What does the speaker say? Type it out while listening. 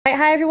Right,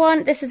 hi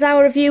everyone, this is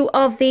our review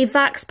of the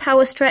Vax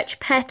Power Stretch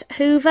Pet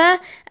Hoover,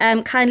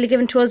 kindly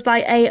given to us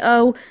by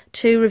AO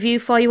to review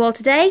for you all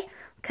today.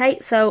 Okay,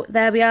 so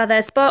there we are,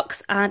 there's the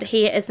box, and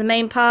here is the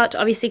main part.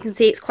 Obviously you can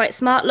see it's quite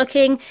smart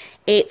looking,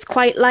 it's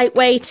quite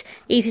lightweight,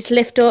 easy to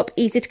lift up,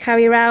 easy to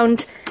carry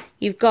around.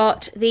 You've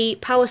got the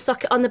power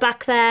socket on the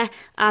back there,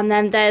 and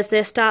then there's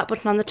the start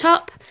button on the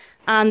top,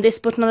 and this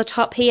button on the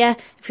top here,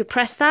 if you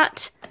press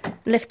that,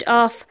 lift it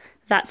off,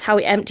 that's how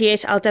we empty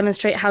it. I'll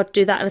demonstrate how to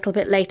do that a little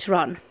bit later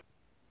on.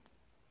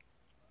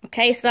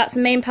 Okay, so that's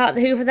the main part of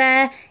the Hoover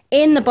there.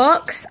 In the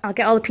box, I'll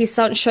get all the pieces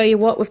out and show you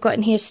what we've got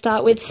in here to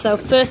start with. So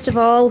first of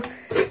all,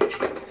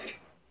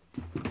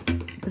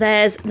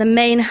 there's the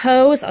main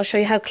hose. I'll show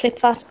you how to clip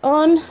that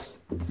on.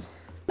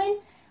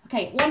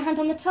 Okay, one hand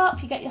on the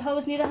top, you get your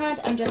hose in the other hand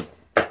and just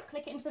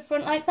click it into the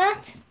front like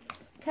that.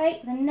 Okay,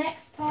 the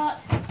next part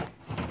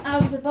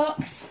out of the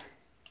box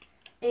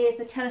is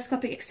the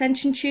telescopic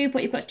extension tube.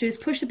 What you've got to do is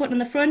push the button on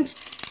the front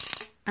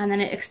and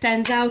then it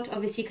extends out.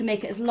 Obviously you can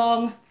make it as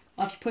long,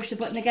 or if you push the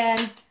button again,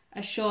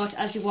 as short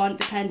as you want,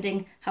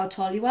 depending how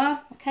tall you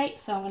are. Okay,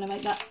 so I'm going to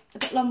make that a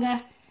bit longer.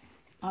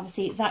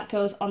 Obviously that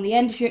goes on the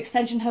end of your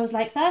extension hose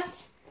like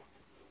that.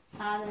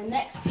 And the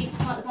next piece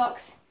out of the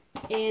box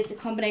is the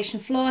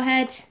combination floor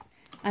head,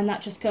 and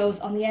that just goes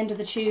on the end of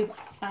the tube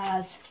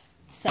as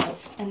so.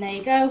 And there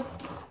you go.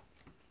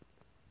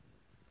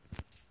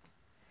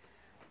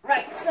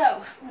 Right,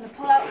 so I'm going to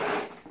pull out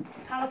the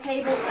power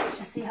cable. Let's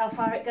just see how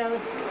far it goes.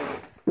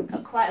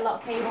 Got quite a lot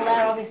of cable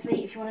there,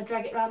 obviously, if you want to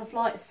drag it around the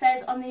floor. It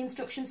says on the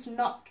instructions to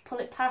not pull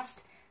it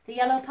past the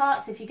yellow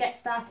part, so if you get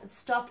to that and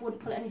stop,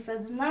 wouldn't pull it any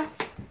further than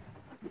that.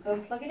 Go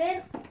and plug it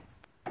in.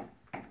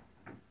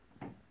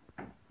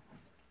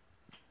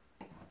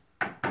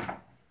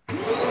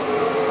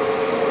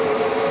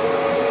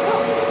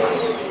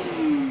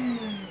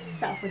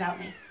 Self without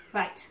me.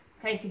 Right,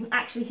 okay, so you can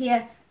actually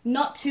hear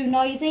not too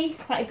noisy,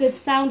 quite a good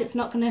sound. It's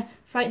not going to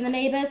frighten the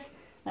neighbours.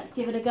 Let's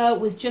give it a go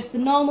with just the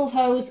normal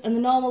hose and the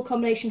normal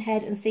combination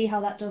head and see how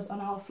that does on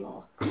our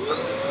floor. Very,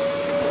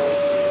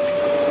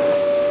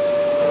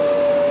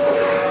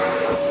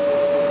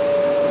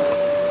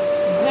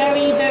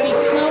 very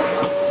tough,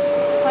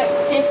 quite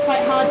stiff,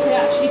 quite hard to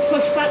actually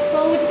push back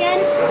forward again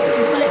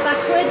and pull it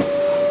backwards.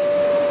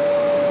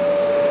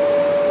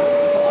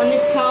 But on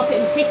this carpet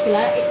in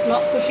particular, it's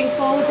not pushing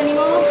forwards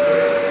anymore.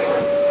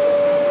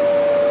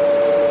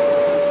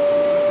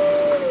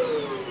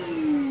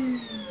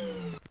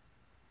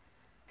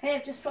 Okay,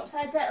 I've just dropped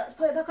sides there. Let's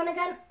put it back on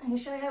again. I'm going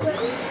to show you how it works.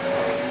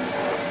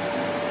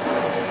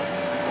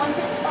 Once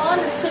it's on,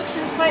 the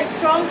suction's quite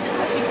strong, so it's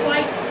actually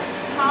quite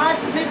hard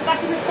to move back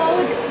and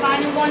forward. It's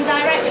fine in one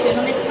direction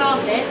on this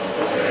carpet,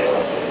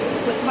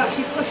 but to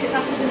actually push it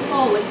backwards and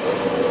forwards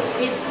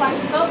is quite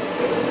tough.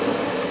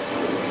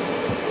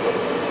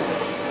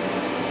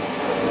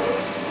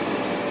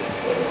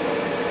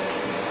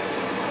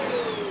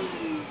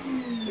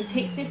 We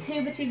picked this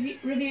Hoover to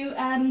review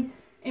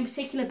in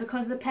particular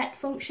because of the pet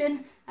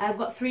function. I've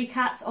got 3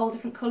 cats, all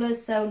different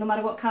colours, so no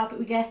matter what carpet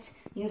we get,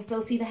 you can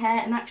still see the hair,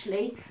 and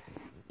actually,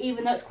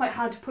 even though it's quite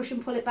hard to push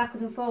and pull it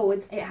backwards and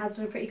forwards, it has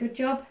done a pretty good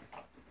job.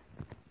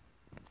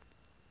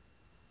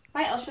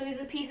 Right, I'll show you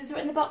the pieces that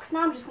are in the box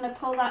now. I'm just going to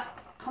pull that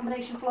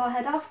combination floor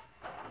head off.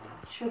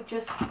 Should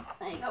just,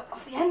 there you go,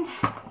 off the end.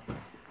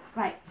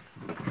 Right,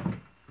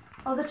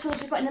 all the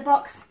tools you've got in the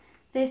box.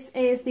 This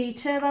is the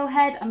turbo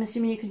head. I'm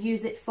assuming you could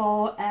use it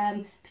for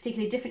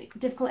particularly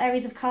difficult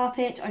areas of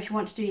carpet, or if you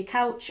want to do your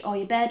couch or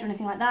your bed or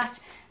anything like that.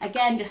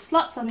 Again, just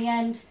slots on the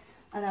end,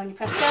 and then when you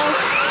press go, there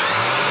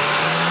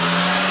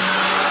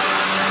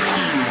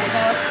you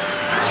go.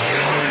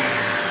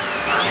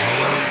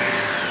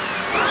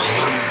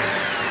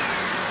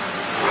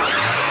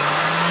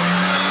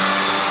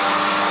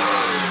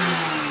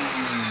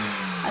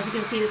 As you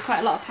can see, there's quite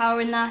a lot of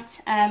power in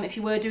that. If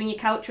you were doing your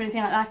couch or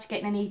anything like that,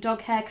 getting any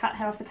dog hair, cat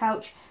hair off the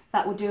couch,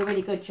 that would do a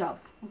really good job.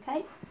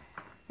 Okay.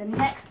 The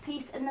next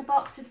piece in the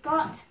box we've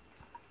got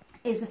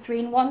is the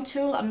 3-in-1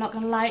 tool. I'm not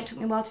going to lie, it took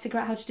me a while to figure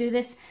out how to do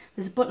this.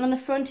 There's a button on the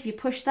front. If you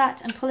push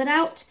that and pull it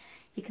out,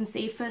 you can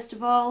see first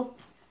of all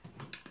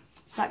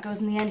that goes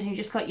in the end, and you've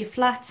just got your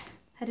flat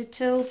headed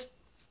tool to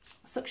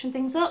suction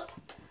things up,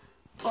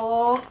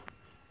 or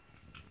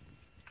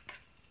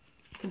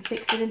you can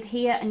fix it into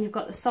here and you've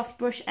got the soft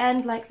brush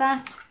end like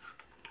that,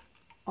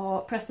 or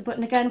press the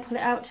button again, pull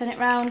it out, turn it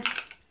round,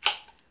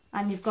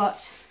 and you've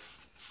got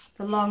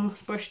the long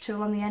brush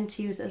tool on the end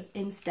to use as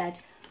instead.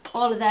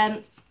 All of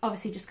them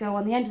obviously just go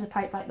on the end of the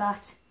pipe like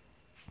that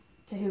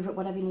to hoover up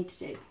whatever you need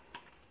to do.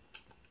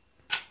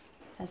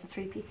 There's the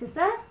 3 pieces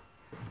there.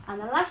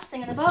 And the last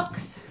thing in the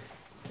box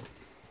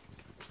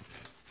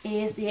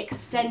is the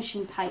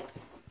extension pipe.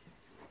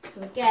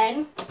 So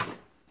again,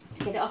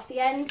 to get it off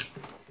the end,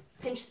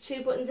 pinch the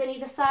 2 buttons in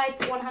either side,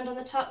 put one hand on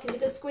the top, give it a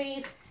good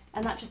squeeze,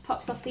 and that just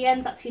pops off the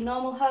end. That's your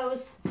normal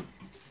hose.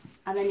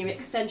 And then your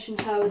extension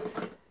hose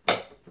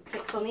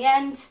clicks on the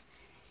end.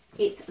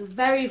 It's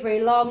very,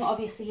 very long.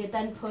 Obviously you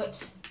then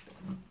put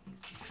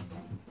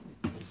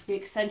your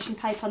extension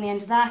pipe on the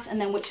end of that, and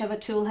then whichever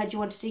tool head you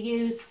wanted to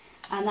use,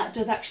 and that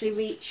does actually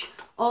reach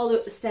all the way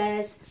up the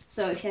stairs.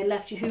 So if you had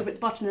left your hoover at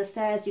the bottom of the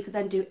stairs, you could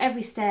then do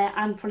every stair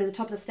and probably the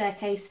top of the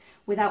staircase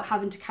without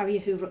having to carry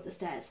your hoover up the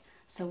stairs.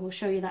 So we'll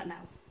show you that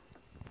now.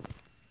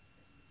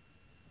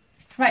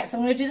 Right, so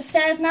I'm going to do the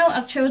stairs now.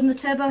 I've chosen the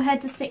turbo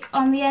head to stick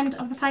on the end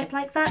of the pipe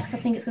like that because I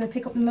think it's going to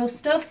pick up the most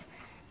stuff.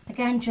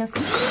 Again, just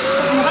put on the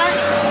back.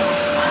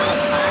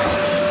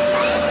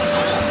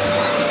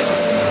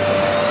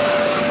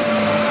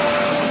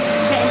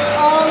 Getting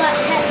all that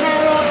pet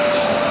hair up,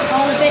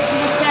 all the bits of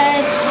the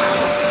stairs.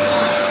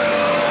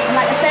 And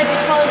like I said,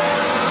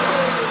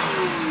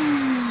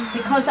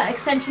 because that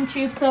extension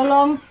tube's so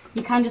long,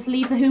 you can just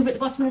leave the hoover at the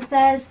bottom of the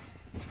stairs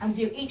and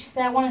do each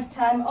stair one at a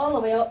time all the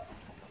way up,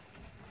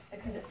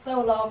 because it's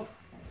so long,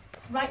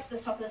 right to the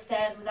top of the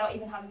stairs without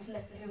even having to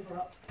lift the hoover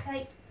up.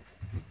 Okay.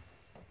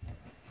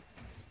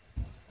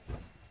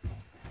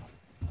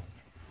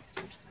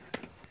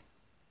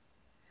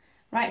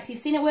 Right, so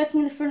you've seen it working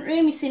in the front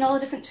room, you've seen all the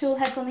different tool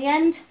heads on the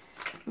end.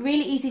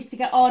 Really easy to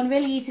get on,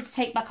 really easy to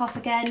take back off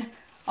again.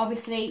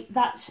 Obviously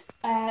that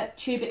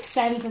tube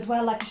extends as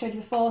well, like I showed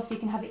you before, so you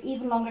can have it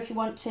even longer if you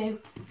want to.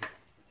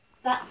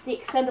 That's the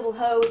extendable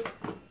hose.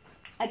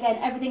 Again,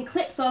 everything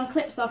clips on,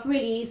 clips off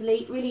really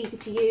easily, really easy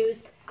to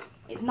use.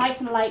 It's nice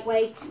and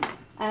lightweight.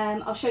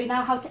 I'll show you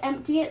now how to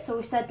empty it. So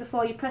we said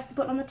before, you press the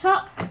button on the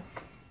top,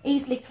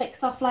 easily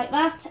clicks off like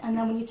that, and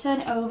then when you turn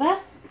it over,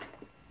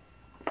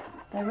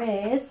 there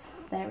it is,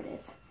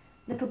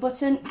 little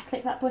button,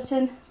 click that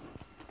button,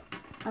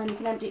 and you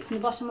can empty it from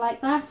the bottom like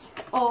that,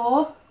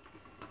 or,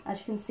 as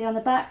you can see on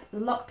the back, the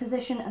lock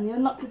position and the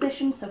unlock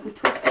position. So if we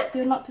twist it to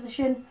the unlock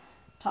position,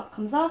 top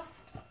comes off.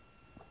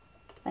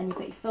 Then you've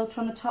got your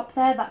filter on the top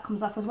there, that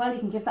comes off as well. You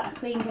can give that a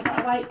clean, give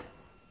that a wipe.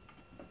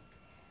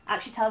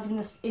 Actually tells you in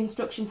the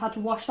instructions how to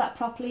wash that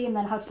properly and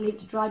then how to leave it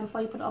to dry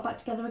before you put it all back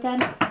together again.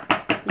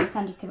 But you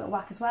can just give it a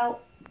whack as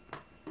well.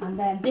 And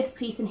then this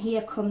piece in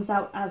here comes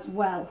out as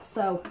well.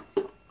 So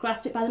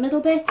grasp it by the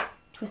middle bit,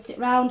 twist it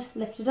round,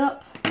 lift it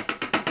up,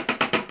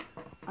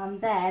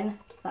 and then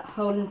that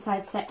whole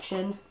inside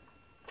section,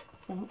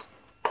 I think,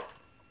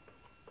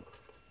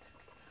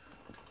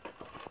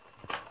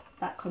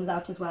 that comes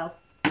out as well.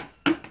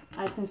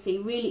 As you can see,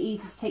 really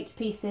easy to take to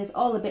pieces,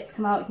 all the bits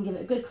come out, you can give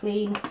it a good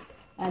clean,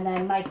 and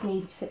then nice and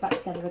easy to fit back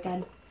together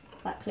again.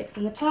 That clicks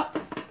in the top,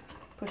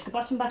 push the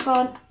bottom back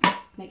on,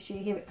 make sure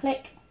you hear it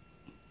click.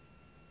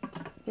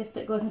 This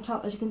bit goes on the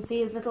top, as you can see,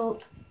 there's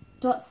little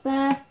dots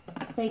there,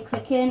 they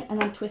click in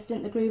and then twist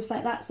into the grooves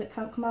like that so it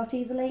can't come out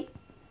easily.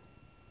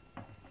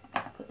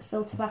 Put the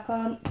filter back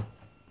on,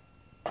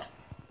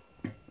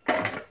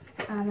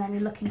 and then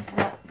you're looking for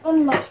that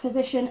unlocked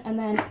position and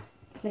then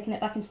clicking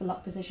it back into the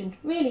lock position.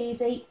 Really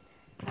easy,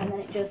 and then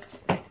it just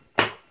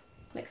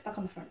clicks back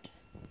on the front.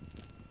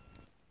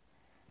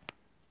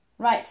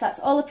 Right, so that's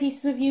all the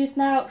pieces we've used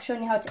now. I've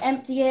shown you how to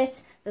empty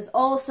it. There's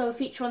also a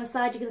feature on the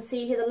side, you can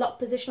see here the lock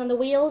position on the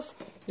wheels.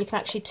 You can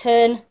actually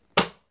turn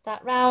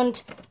that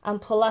round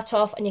and pull that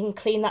off, and you can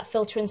clean that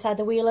filter inside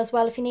the wheel as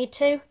well if you need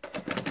to.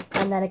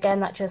 And then again,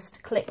 that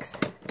just clicks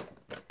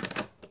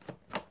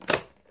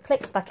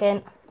back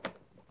in.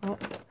 Oh,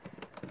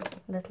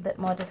 a little bit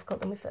more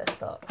difficult than we first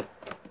thought.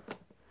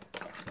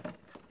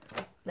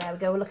 There we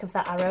go, we're looking for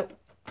that arrow.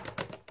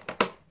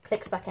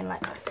 Clicks back in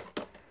like that.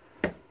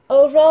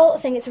 Overall, I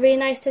think it's a really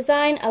nice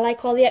design. I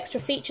like all the extra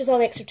features, all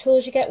the extra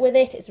tools you get with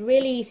it. It's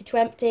really easy to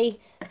empty.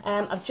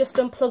 I've just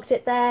unplugged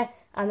it there,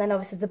 and then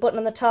obviously the button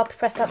on the top,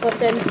 press that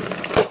button.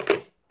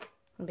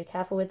 And be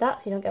careful with that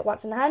so you don't get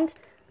whacked in the hand.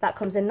 That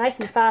comes in nice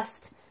and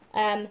fast.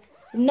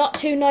 Not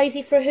too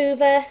noisy for a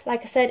hoover.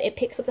 Like I said, it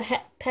picks up the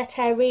pet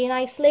hair really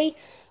nicely.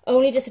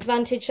 Only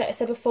disadvantage, like I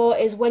said before,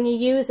 is when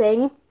you're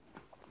using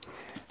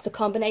the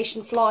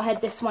combination floor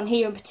head, this one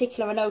here in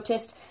particular, I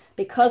noticed,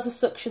 because the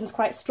suction's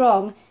quite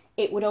strong,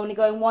 it would only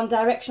go in one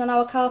direction on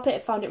our carpet. I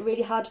found it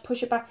really hard to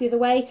push it back the other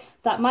way.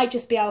 That might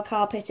just be our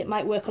carpet. It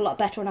might work a lot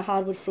better on a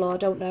hardwood floor, I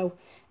don't know.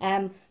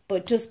 But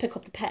it does pick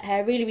up the pet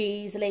hair really,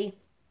 really easily.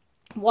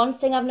 One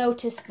thing I've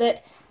noticed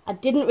that I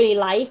didn't really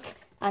like,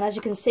 and as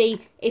you can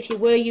see, if you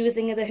were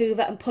using the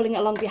hoover and pulling it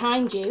along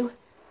behind you,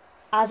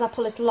 as I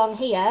pull it along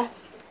here,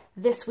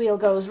 this wheel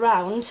goes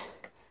round,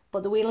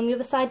 but the wheel on the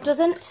other side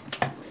doesn't.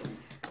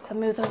 If I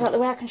move those out of the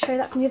way, I can show you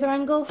that from the other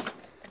angle.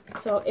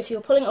 So if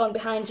you're pulling it along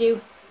behind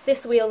you,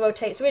 this wheel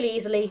rotates really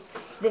easily,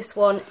 this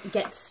one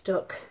gets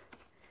stuck.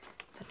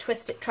 If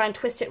I try and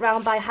twist it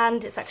round by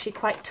hand, it's actually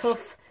quite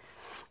tough.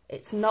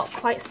 It's not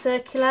quite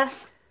circular,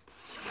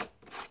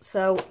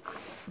 so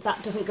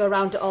that doesn't go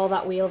around at all,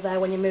 that wheel there,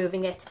 when you're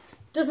moving it.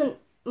 Doesn't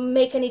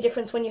make any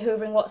difference when you're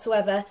hoovering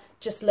whatsoever,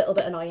 just a little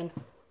bit annoying.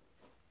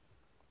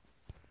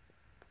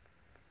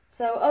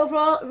 So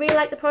overall, really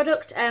like the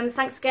product.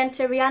 Thanks again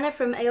to Rihanna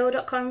from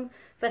AO.com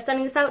for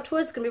sending this out to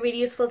us. It's going to be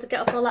really useful to get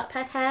up all that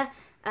pet hair.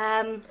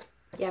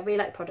 Yeah, really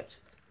like the product.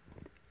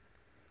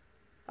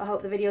 I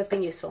hope the video has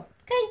been useful.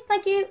 Okay,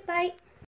 thank you, bye.